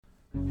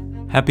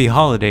Happy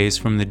holidays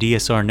from the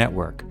DSR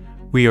network.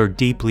 We are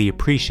deeply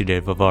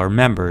appreciative of our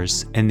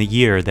members and the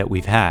year that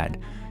we've had.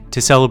 To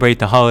celebrate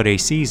the holiday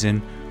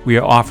season, we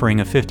are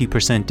offering a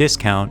 50%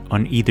 discount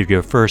on either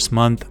your first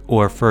month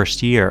or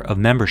first year of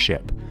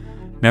membership.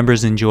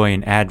 Members enjoy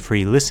an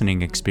ad-free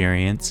listening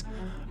experience,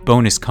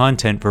 bonus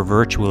content for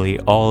virtually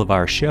all of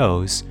our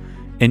shows,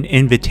 an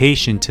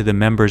invitation to the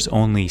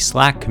members-only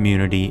Slack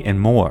community,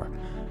 and more.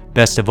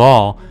 Best of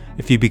all,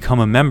 if you become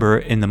a member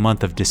in the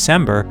month of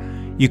December,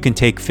 you can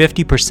take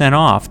 50%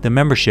 off the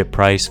membership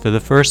price for the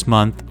first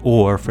month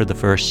or for the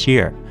first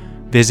year.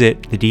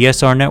 Visit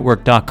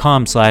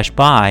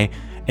thedsrnetwork.com/buy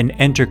and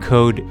enter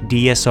code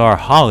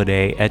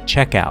DSRHoliday at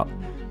checkout.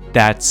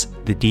 That's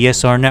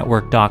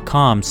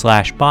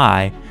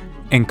thedsrnetwork.com/buy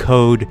and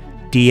code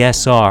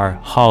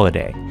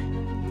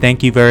DSRHoliday.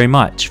 Thank you very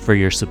much for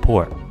your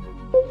support.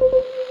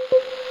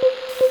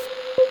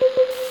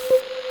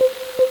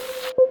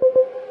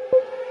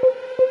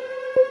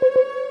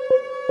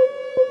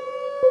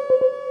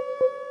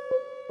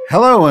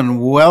 Hello and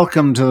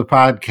welcome to the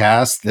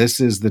podcast. This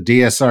is the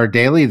DSR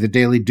Daily, the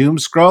Daily Doom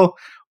Scroll,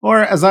 or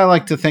as I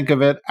like to think of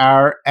it,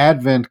 our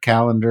Advent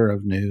calendar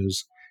of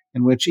news,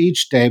 in which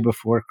each day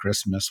before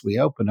Christmas we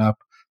open up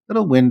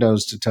little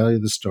windows to tell you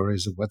the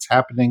stories of what's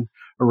happening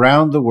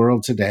around the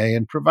world today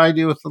and provide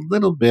you with a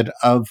little bit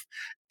of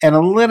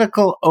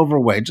analytical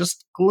overweight,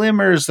 just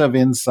glimmers of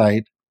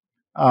insight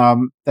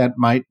that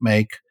might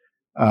make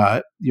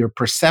your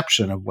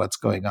perception of what's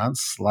going on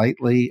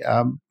slightly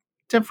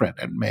different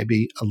and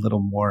maybe a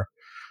little more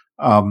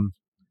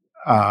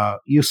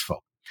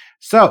useful.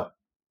 So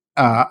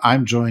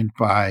I'm joined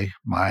by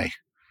my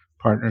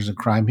partners in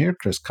crime here,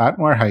 Chris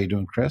Cottonware. How you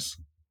doing, Chris?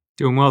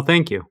 Doing well,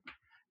 thank you.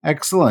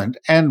 Excellent.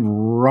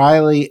 And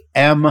Riley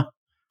M.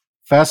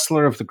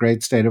 Fessler of the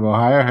great state of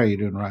Ohio. How you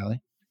doing,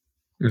 Riley?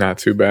 Not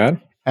too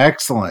bad.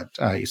 Excellent.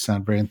 You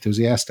sound very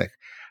enthusiastic.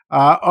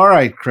 All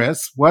right,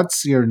 Chris,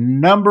 what's your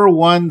number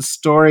one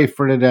story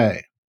for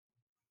today?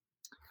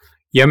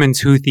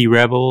 Yemen's Houthi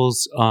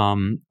rebels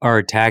are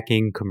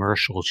attacking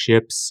commercial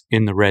ships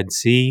in the Red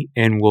Sea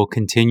and will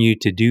continue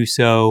to do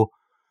so,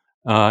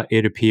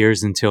 it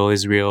appears, until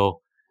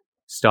Israel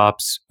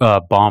stops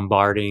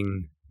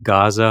bombarding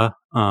Gaza.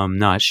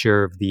 Not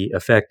sure of the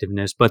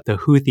effectiveness, but the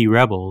Houthi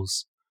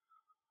rebels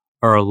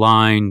are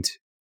aligned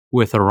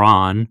with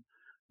Iran.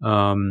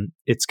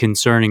 It's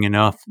concerning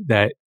enough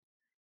that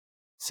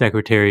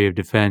Secretary of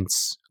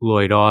Defense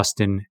Lloyd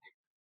Austin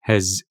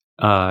has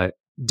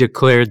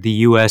declared the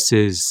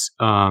U.S.'s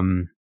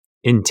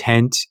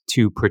intent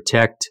to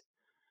protect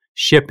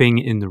shipping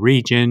in the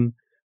region,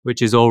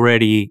 which is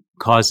already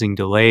causing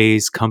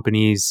delays.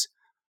 Companies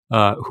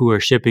who are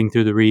shipping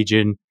through the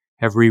region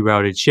have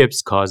rerouted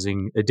ships,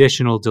 causing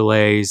additional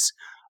delays.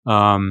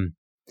 But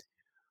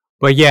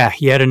yeah,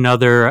 yet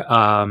another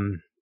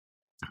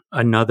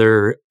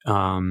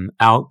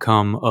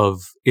outcome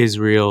of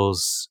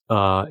Israel's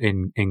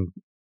and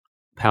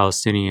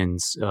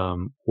Palestinians'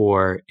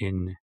 war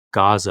in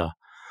Gaza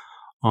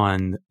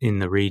in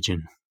the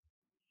region.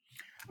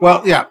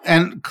 Well, yeah,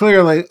 and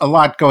clearly a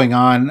lot going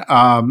on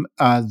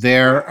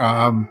there,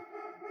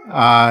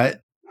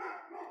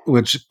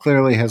 which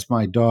clearly has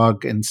my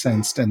dog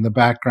incensed in the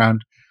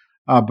background,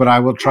 but I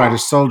will try to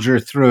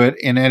soldier through it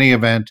in any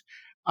event.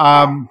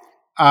 The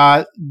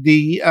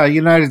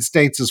United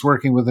States is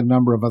working with a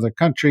number of other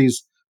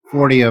countries.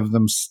 40 of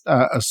them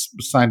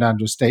signed on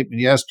to a statement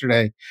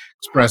yesterday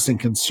expressing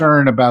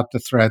concern about the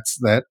threats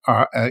that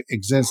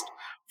exist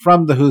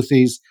from the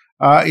Houthis.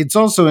 It's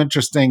also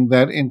interesting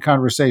that in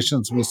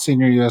conversations with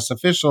senior U.S.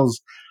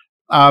 officials,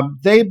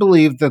 they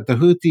believe that the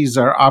Houthis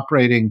are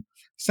operating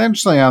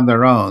essentially on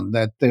their own,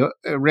 that the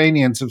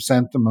Iranians have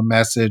sent them a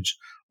message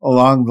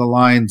along the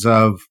lines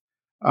of,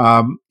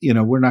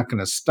 we're not going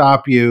to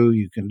stop you.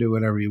 You can do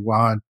whatever you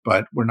want,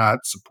 but we're not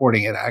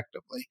supporting it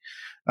actively.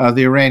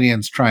 The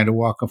Iranians trying to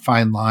walk a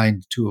fine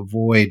line to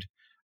avoid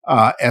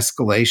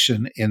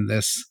escalation in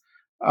this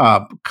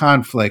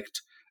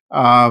conflict.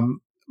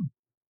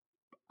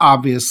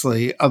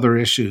 Obviously, other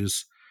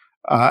issues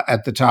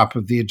at the top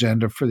of the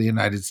agenda for the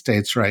United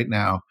States right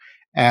now,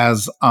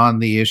 as on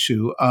the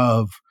issue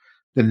of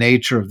the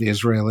nature of the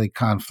Israeli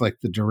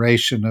conflict, the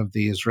duration of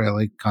the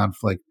Israeli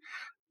conflict,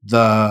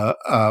 the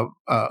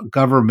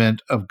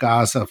government of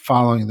Gaza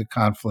following the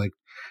conflict,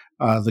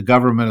 the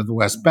government of the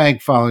West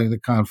Bank following the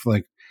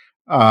conflict,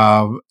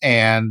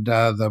 and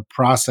the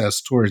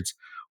process towards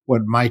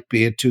what might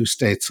be a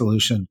two-state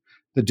solution.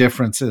 The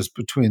differences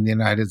between the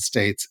United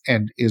States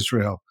and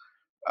Israel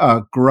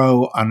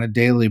grow on a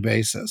daily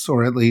basis,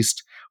 or at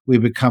least we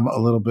become a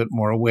little bit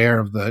more aware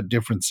of the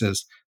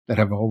differences that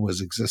have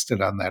always existed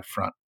on that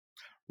front.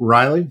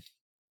 Riley?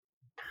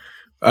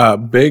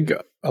 Big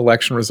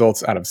election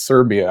results out of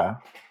Serbia.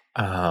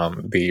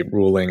 The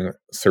ruling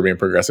Serbian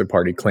Progressive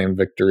Party claimed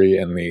victory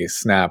in the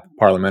snap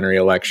parliamentary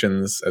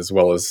elections, as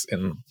well as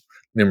in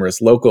numerous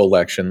local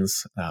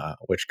elections,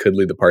 which could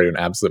lead the party to an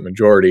absolute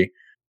majority.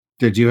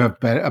 Did you have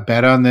a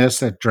bet on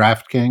this at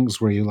DraftKings?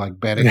 Were you like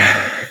betting on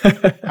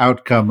the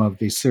outcome of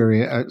the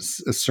Serbian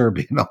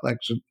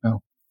election?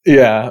 No.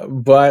 Yeah,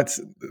 but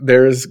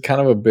there's kind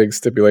of a big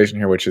stipulation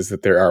here, which is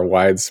that there are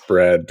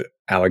widespread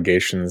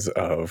allegations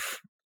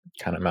of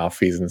kind of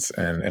malfeasance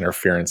and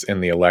interference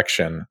in the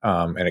election.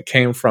 And it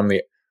came from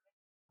the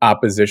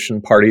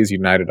opposition parties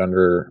united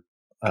under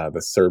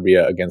the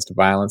Serbia Against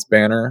Violence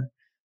banner,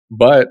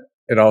 but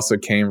it also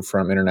came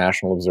from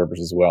international observers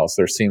as well.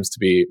 So there seems to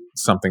be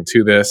something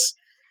to this.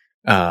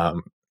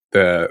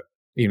 The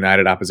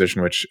United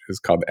Opposition, which is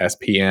called the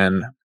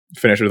SPN,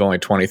 finished with only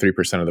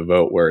 23% of the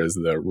vote, whereas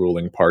the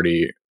ruling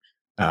party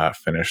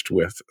finished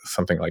with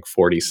something like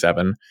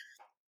 47.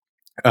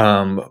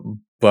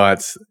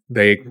 But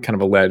they kind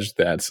of alleged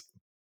that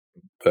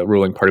the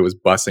ruling party was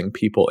busing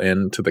people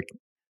into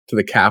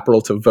the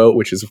capital to vote,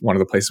 which is one of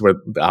the places where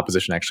the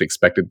opposition actually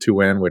expected to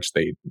win, which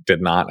they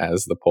did not,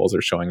 as the polls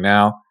are showing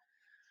now.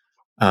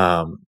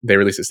 They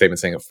released a statement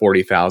saying that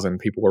 40,000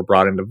 people were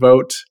brought in to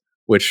vote,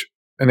 which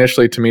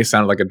initially to me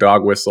sounded like a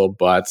dog whistle,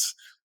 but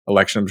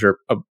election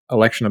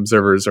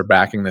observers are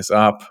backing this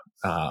up.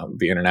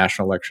 The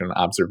International Election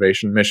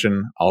Observation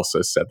Mission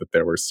also said that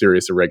there were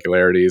serious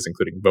irregularities,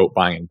 including vote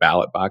buying and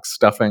ballot box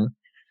stuffing.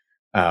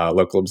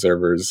 Local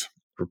observers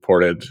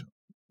reported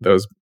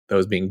those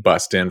being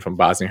bussed in from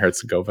Bosnia and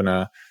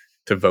Herzegovina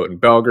to vote in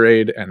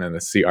Belgrade, and then the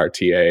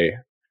CRTA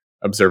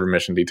observer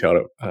mission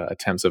detailed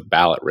attempts of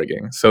ballot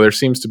rigging. So there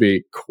seems to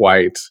be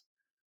quite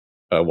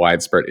a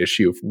widespread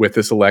issue with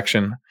this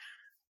election.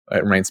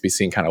 It remains to be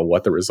seen kind of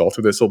what the result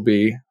of this will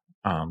be,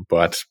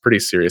 but pretty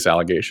serious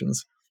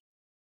allegations.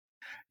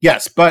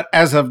 Yes, but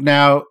as of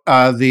now,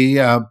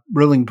 the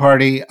ruling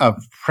party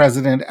of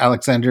President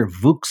Alexander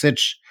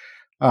Vucic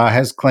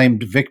has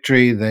claimed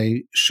victory.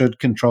 They should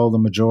control the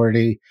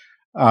majority,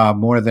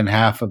 more than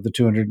half of the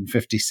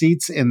 250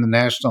 seats in the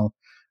National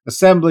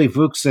Assembly.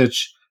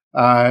 Vucic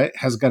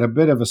has got a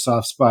bit of a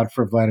soft spot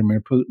for Vladimir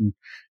Putin,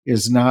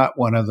 is not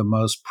one of the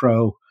most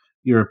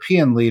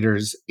pro-European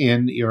leaders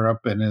in Europe,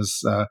 and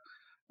is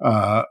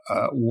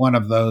one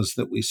of those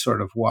that we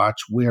sort of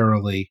watch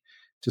warily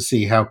to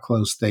see how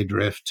close they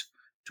drift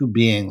to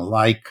being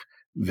like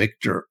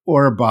Viktor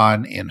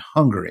Orban in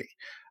Hungary.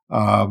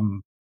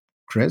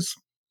 Chris?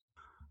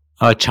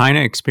 China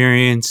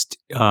experienced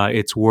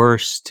its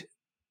worst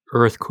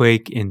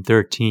earthquake in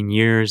 13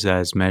 years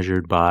as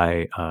measured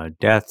by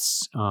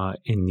deaths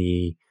in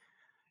the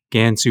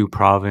Gansu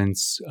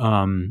province,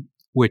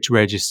 which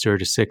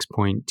registered a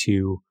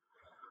 6.2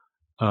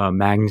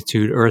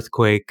 magnitude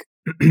earthquake,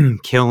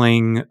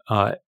 killing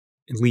at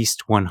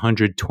least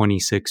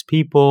 126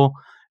 people,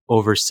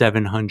 over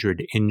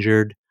 700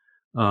 injured.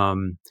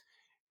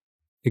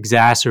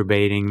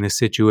 Exacerbating the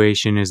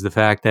situation is the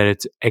fact that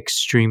it's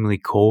extremely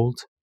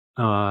cold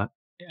at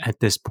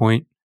this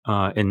point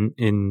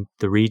in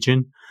the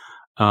region.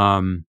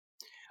 I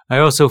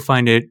also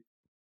find it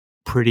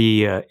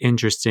pretty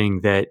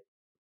interesting that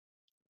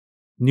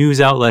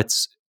news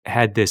outlets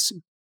had this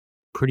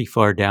pretty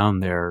far down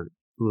their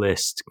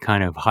list,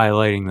 kind of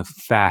highlighting the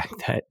fact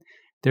that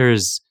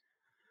there's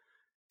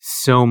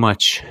so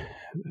much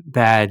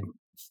bad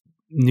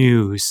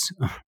news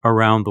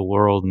around the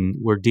world, and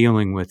we're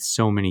dealing with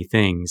so many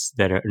things.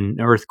 That an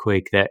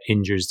earthquake that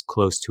injures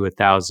close to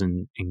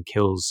 1,000 and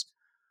kills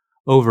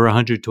over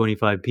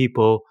 125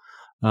 people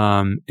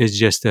is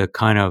just a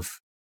kind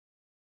of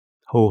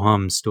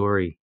ho-hum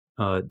story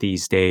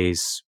these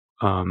days,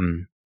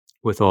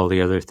 with all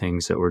the other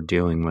things that we're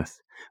dealing with.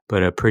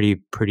 But a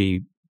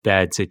pretty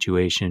bad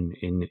situation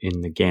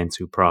in the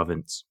Gansu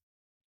province.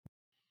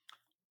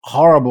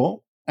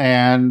 Horrible.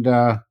 And,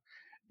 I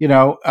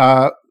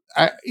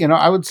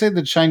would say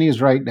the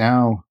Chinese right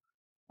now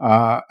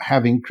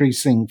have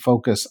increasing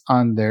focus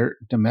on their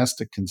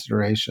domestic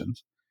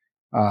considerations.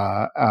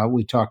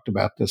 We talked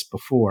about this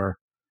before.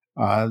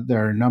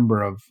 There are a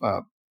number of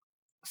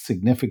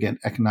significant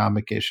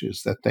economic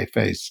issues that they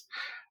face,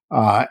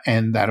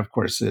 and that, of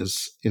course,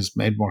 is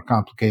made more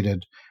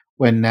complicated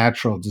when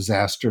natural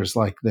disasters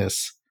like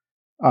this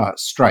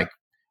strike.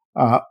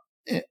 Uh,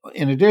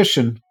 in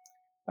addition,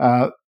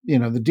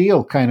 the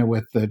deal kind of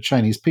with the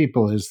Chinese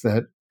people is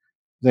that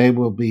they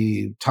will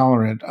be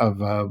tolerant of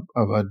a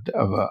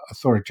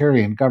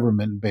authoritarian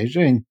government in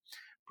Beijing,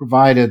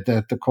 provided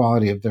that the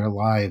quality of their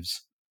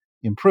lives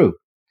improve.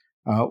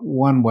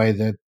 One way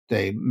that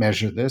they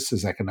measure this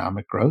is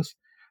economic growth,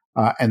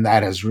 and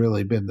that has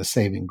really been the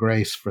saving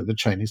grace for the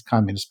Chinese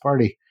Communist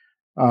Party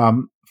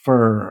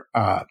for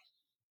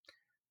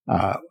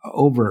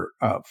over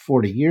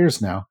 40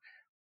 years now.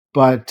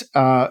 But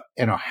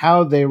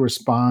how they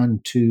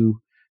respond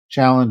to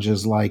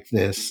challenges like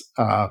this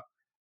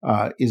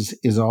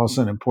is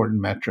also an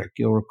important metric.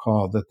 You'll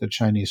recall that the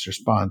Chinese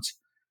response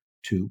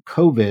to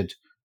COVID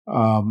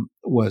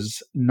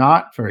was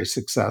not very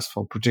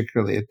successful,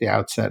 particularly at the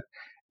outset,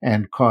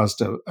 and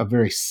caused a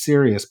very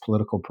serious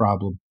political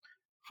problem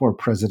for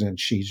President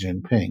Xi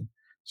Jinping.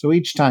 So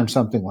each time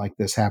something like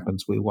this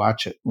happens, we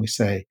watch it and we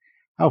say,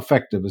 how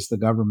effective is the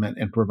government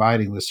in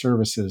providing the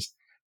services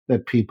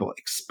that people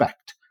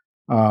expect?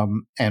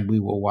 And we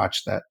will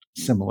watch that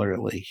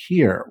similarly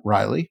here,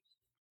 Riley.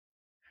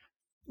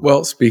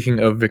 Well, speaking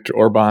of Viktor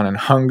Orban and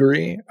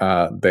Hungary,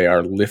 they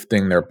are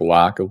lifting their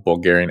block of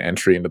Bulgarian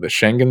entry into the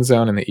Schengen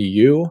zone in the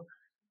EU.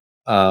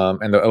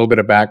 And a little bit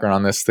of background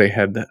on this, they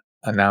had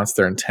announced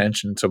their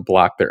intention to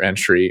block their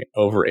entry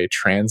over a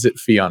transit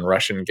fee on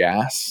Russian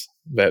gas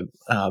that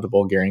the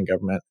Bulgarian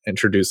government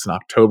introduced in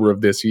October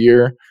of this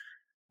year,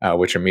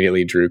 which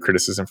immediately drew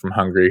criticism from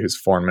Hungary, whose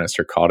foreign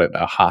minister called it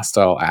a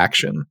hostile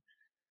action.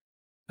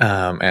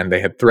 And they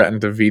had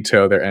threatened to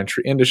veto their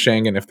entry into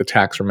Schengen if the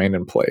tax remained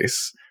in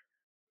place.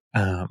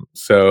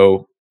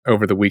 So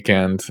over the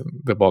weekend,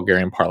 the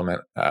Bulgarian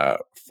parliament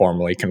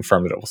formally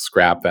confirmed that it will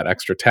scrap that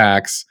extra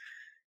tax.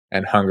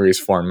 And Hungary's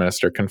foreign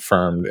minister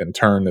confirmed in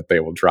turn that they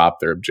will drop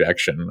their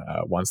objection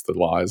once the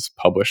law is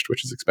published,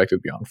 which is expected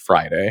to be on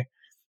Friday.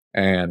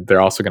 And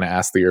they're also going to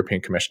ask the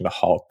European Commission to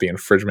halt the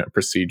infringement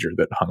procedure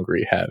that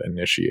Hungary had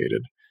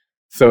initiated.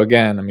 So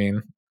again, I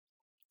mean,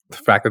 the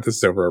fact that this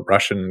is over a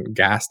Russian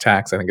gas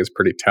tax, I think, is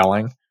pretty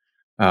telling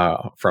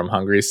from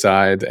Hungary's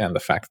side, and the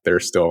fact that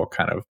they're still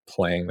kind of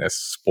playing this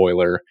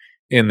spoiler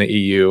in the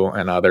EU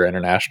and other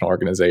international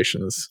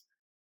organizations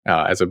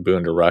as a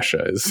boon to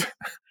Russia is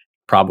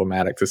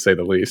problematic, to say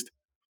the least.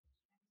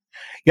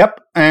 Yep.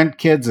 And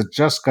kids, it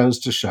just goes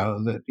to show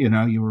that,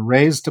 you were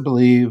raised to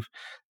believe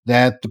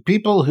that the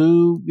people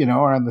who,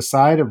 are on the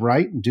side of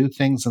right and do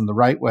things in the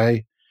right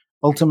way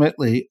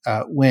ultimately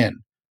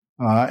win.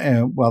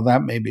 And while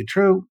that may be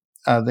true,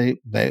 they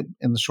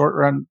in the short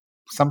run,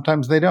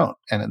 sometimes they don't.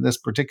 And in this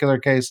particular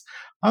case,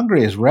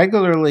 Hungary is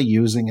regularly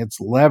using its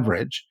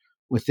leverage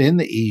within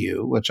the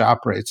EU, which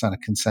operates on a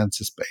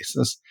consensus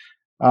basis,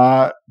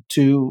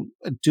 to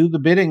do the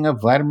bidding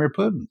of Vladimir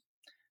Putin.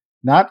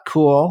 Not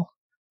cool.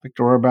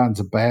 Viktor Orban's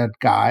a bad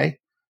guy,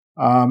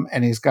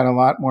 and he's got a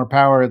lot more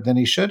power than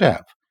he should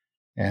have.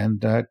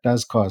 And it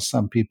does cause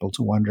some people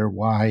to wonder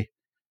why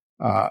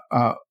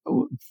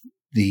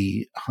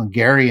the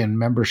Hungarian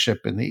membership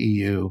in the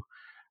EU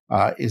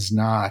is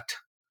not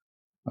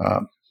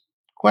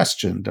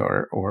questioned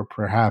or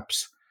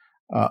perhaps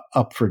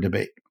up for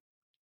debate.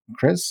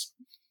 Chris?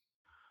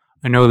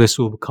 I know this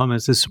will come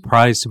as a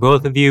surprise to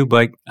both of you,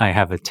 but I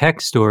have a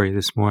tech story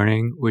this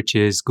morning, which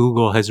is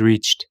Google has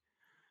reached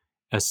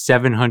a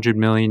 $700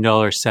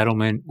 million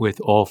settlement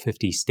with all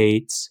 50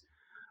 states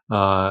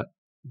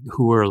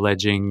who are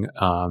alleging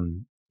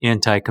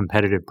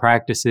anti-competitive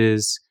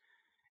practices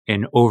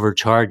and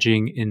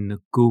overcharging in the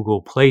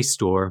Google Play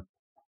Store.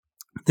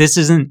 This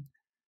isn't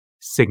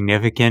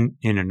significant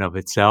in and of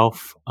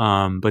itself,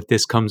 but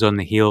this comes on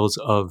the heels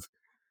of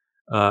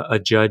a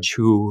judge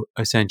who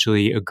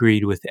essentially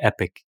agreed with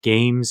Epic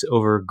Games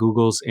over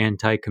Google's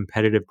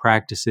anti-competitive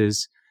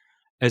practices,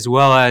 as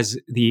well as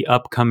the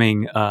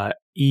upcoming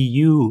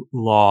EU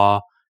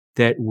law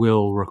that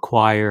will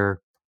require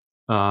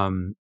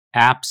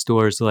app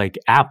stores like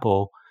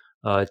Apple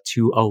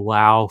to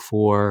allow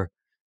for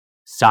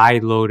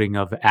side loading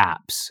of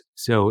apps.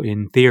 So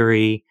in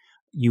theory,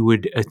 you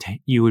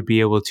would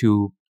be able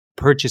to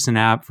purchase an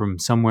app from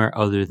somewhere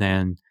other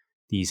than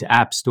these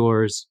app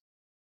stores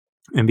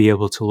and be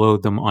able to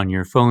load them on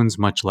your phones,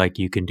 much like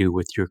you can do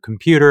with your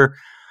computer.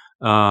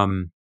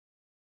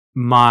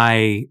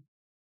 My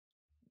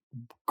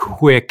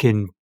quick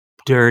and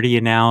dirty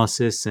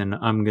analysis, and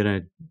I'm going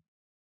to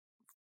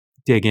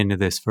dig into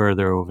this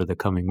further over the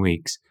coming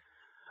weeks.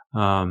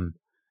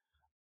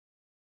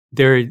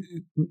 There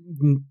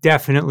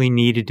definitely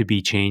needed to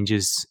be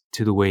changes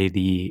to the way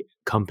the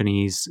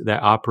companies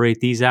that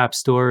operate these app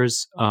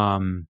stores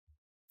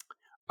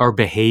are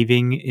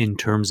behaving in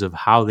terms of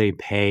how they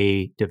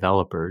pay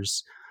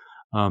developers.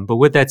 But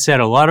with that said,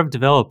 a lot of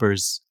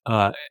developers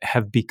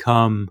have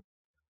become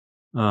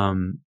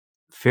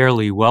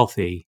fairly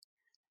wealthy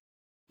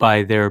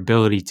by their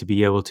ability to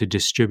be able to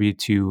distribute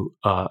to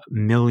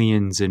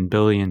millions and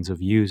billions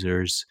of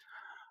users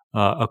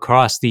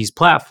across these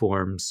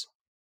platforms.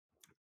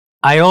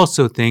 I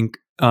also think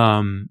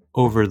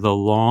over the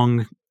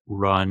long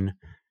run,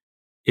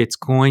 it's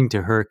going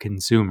to hurt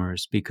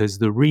consumers because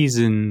the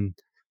reason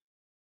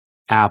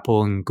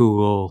Apple and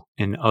Google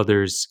and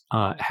others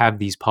have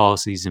these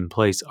policies in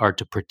place are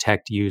to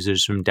protect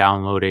users from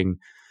downloading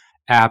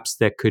apps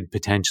that could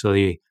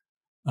potentially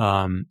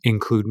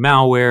include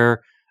malware.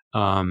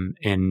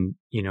 And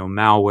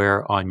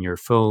malware on your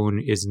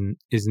phone is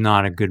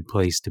not a good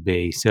place to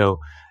be. So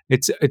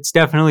it's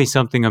definitely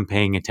something I'm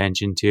paying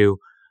attention to.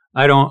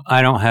 I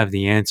don't have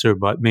the answer,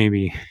 but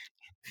maybe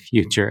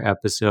future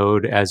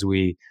episode as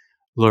we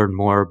learn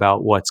more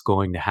about what's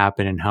going to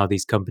happen and how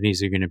these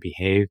companies are going to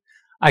behave,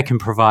 I can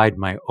provide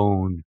my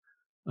own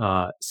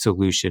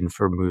solution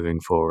for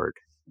moving forward.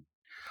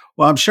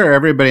 Well, I'm sure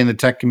everybody in the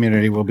tech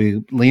community will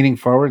be leaning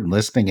forward and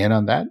listening in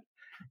on that.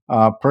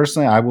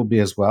 Personally, I will be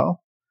as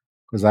well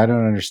because I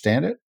don't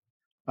understand it,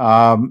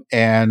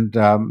 and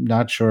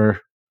not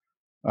sure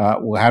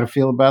how to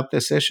feel about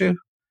this issue.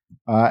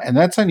 And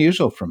that's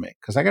unusual for me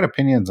because I got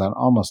opinions on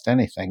almost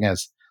anything,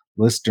 as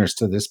listeners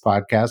to this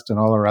podcast and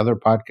all our other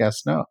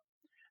podcasts know.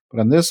 But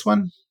on this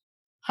one,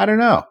 I don't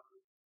know.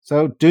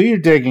 So do your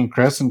digging,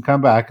 Chris, and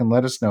come back and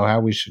let us know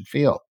how we should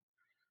feel,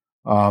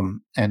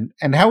 and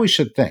how we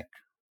should think.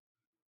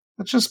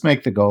 Let's just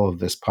make the goal of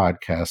this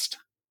podcast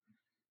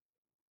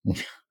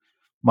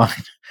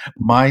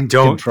mind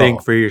Don't control.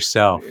 think for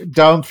yourself.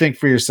 Don't think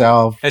for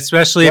yourself.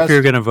 Especially if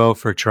you're going to vote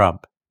for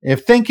Trump.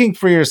 If thinking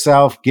for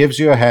yourself gives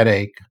you a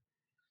headache,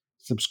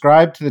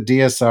 subscribe to the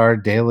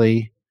DSR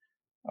Daily.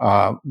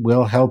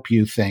 Will help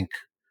you think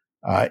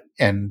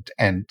and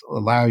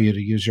allow you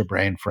to use your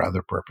brain for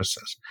other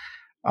purposes.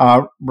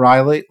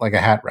 Riley, like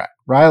a hat rack.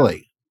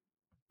 Riley,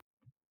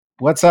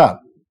 what's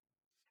up?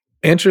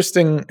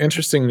 Interesting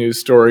news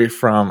story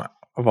from,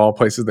 of all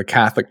places, the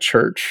Catholic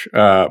Church.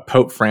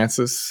 Pope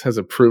Francis has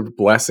approved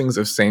blessings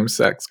of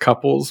same-sex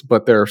couples,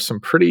 but there are some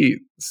pretty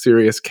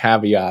serious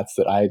caveats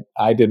that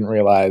I didn't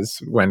realize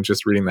when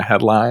just reading the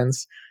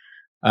headlines.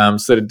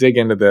 So to dig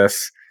into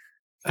this,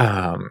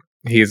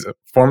 he's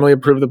formally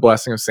approved the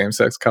blessing of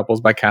same-sex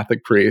couples by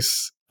Catholic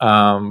priests,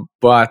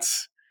 but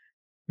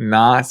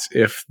not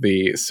if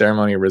the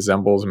ceremony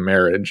resembles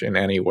marriage in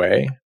any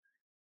way.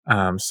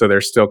 So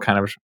there's still kind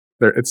of,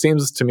 it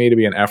seems to me to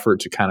be an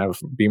effort to kind of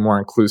be more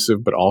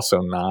inclusive, but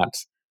also not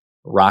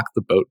rock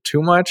the boat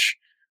too much.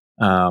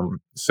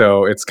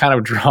 So it's kind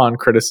of drawn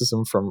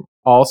criticism from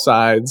all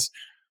sides,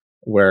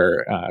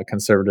 where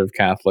conservative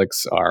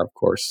Catholics are, of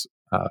course,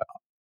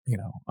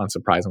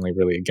 unsurprisingly,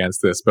 really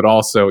against this, but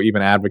also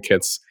even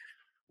advocates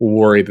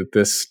worry that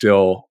this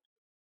still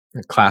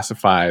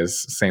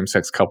classifies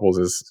same-sex couples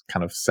as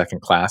kind of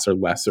second class or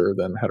lesser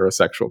than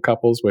heterosexual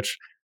couples, which,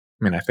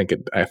 I mean, I think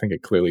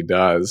it clearly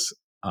does,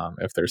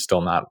 if they're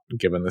still not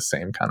given the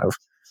same kind of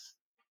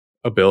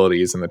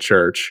abilities in the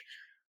church.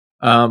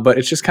 But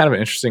it's just kind of an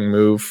interesting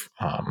move.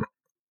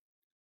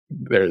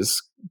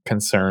 There's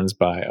concerns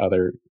by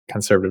other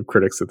conservative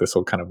critics that this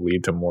will kind of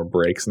lead to more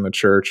breaks in the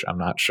church. I'm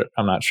not sure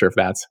if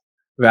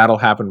that'll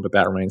happen, but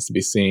that remains to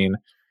be seen.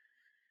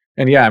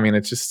 And yeah, I mean,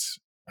 it's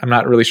just, I'm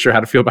not really sure how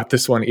to feel about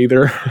this one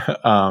either.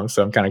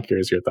 So I'm kind of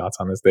curious your thoughts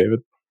on this, David.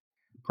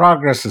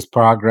 Progress is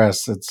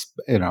progress. It's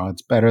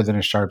better than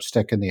a sharp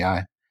stick in the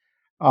eye.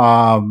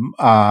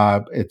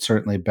 It's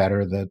certainly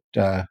better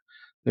that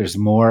there's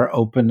more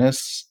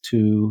openness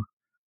to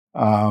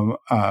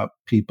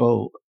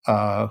people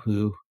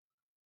who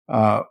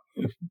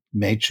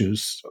may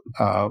choose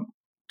to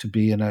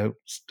be in a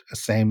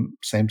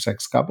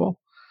same-sex couple.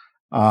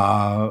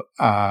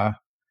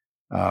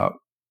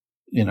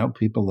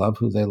 People love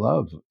who they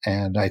love,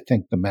 and I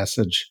think the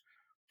message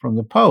from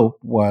the Pope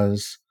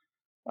was,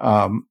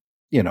 we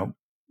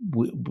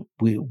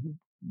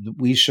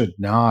should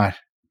not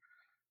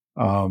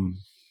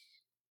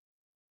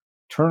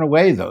turn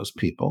away those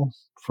people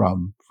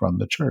from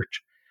the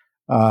church.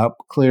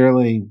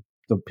 Clearly,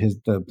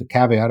 the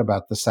caveat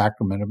about the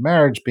sacrament of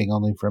marriage being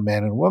only for a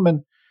man and a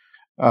woman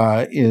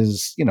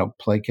is,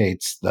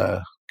 placates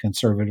the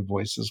conservative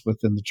voices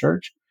within the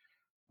church.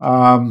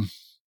 But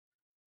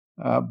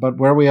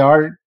where we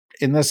are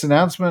in this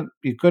announcement,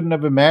 you couldn't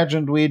have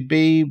imagined we'd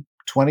be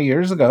 20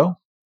 years ago.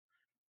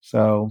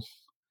 So,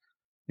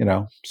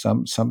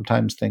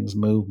 sometimes things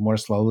move more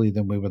slowly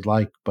than we would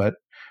like, but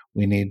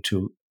we need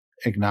to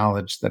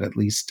acknowledge that at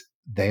least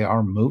they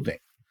are moving.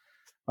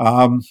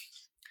 Well,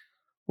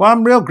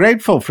 I'm real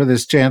grateful for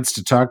this chance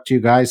to talk to you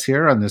guys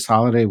here on this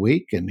holiday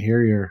week and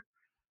hear your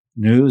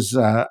news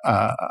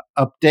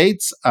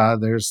updates.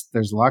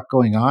 There's a lot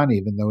going on,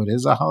 even though it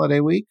is a holiday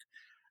week.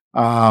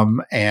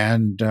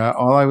 And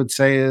all I would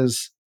say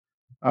is,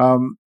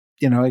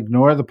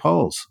 ignore the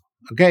polls.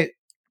 Okay,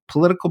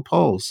 political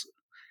polls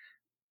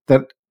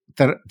that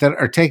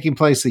are taking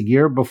place a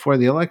year before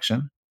the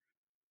election,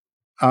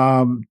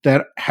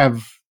 that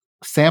have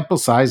sample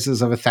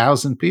sizes of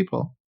 1,000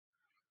 people,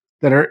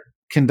 that are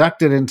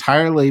conducted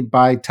entirely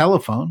by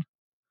telephone,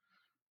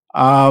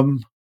 are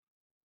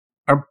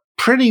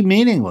pretty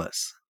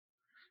meaningless.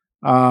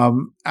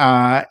 And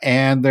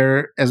there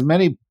are as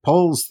many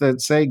polls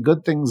that say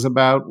good things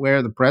about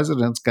where the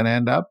president's going to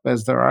end up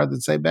as there are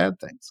that say bad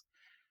things.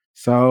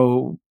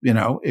 So,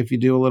 if you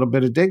do a little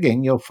bit of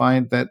digging, you'll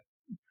find that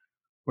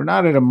we're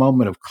not at a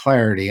moment of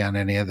clarity on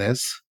any of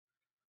this.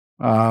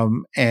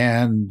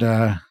 And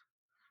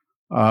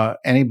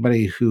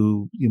anybody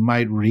who you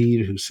might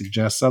read who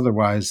suggests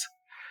otherwise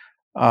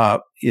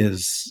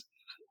is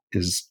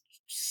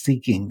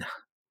seeking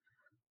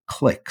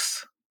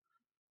clicks.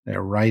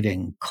 They're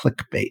writing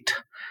clickbait.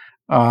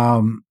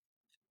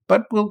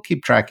 But we'll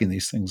keep tracking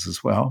these things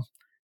as well.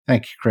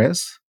 Thank you,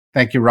 Chris.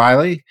 Thank you,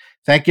 Riley.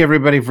 Thank you,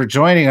 everybody, for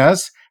joining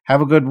us.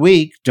 Have a good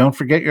week. Don't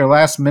forget your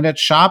last-minute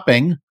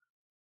shopping.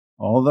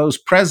 All those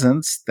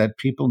presents that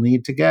people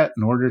need to get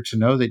in order to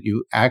know that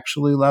you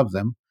actually love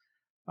them.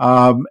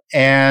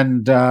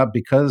 And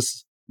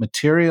because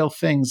material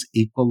things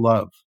equal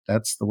love.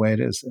 That's the way it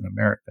is in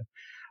America.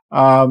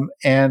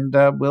 And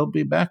we'll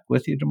be back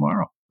with you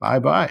tomorrow.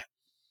 Bye-bye.